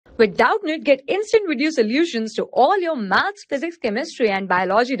With Doubtnut, get instant video solutions to all your maths, physics, chemistry, and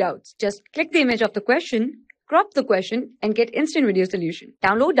biology doubts. Just click the image of the question, crop the question, and get instant video solution.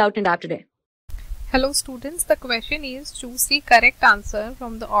 Download Doubtnut app today. Hello students, the question is choose the correct answer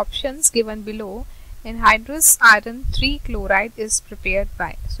from the options given below. Anhydrous iron 3 chloride is prepared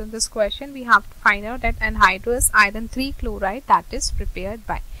by. So in this question we have to find out that anhydrous iron 3 chloride that is prepared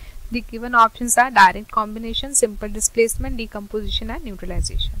by. The given options are direct combination, simple displacement, decomposition and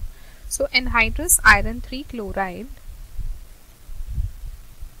neutralization. So anhydrous iron 3 chloride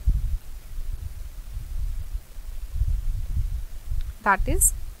that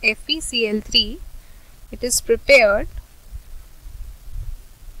is FeCl3, it is prepared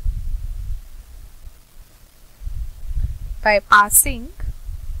by passing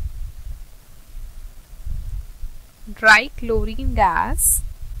dry chlorine gas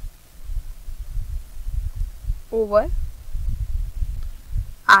over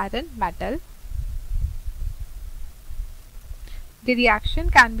iron metal. The reaction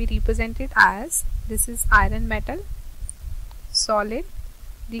can be represented as this is iron metal solid,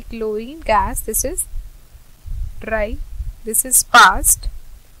 the chlorine gas, this is dry, this is passed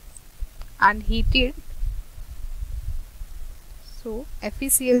and heated. So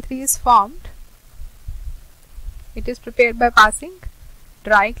FeCl3 is formed. It is prepared by passing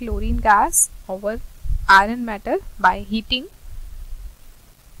dry chlorine gas over iron metal by heating.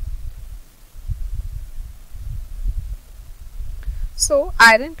 So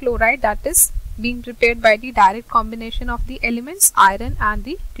iron chloride that is being prepared by the direct combination of the elements iron and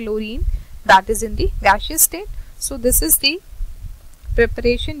the chlorine that is in the gaseous state. So this is the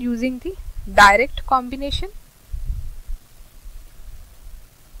preparation using the direct combination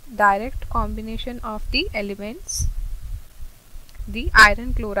of the elements, the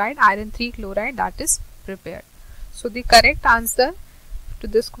iron chloride, iron 3 chloride that is prepared. So the correct answer to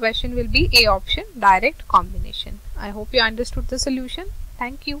this question will be A option, direct combination. I hope you understood the solution.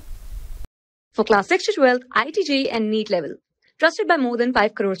 Thank you. For class 6 to 12, IIT JEE and NEET level. Trusted by more than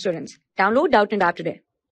 5 crore students. Download Doubtnut app today.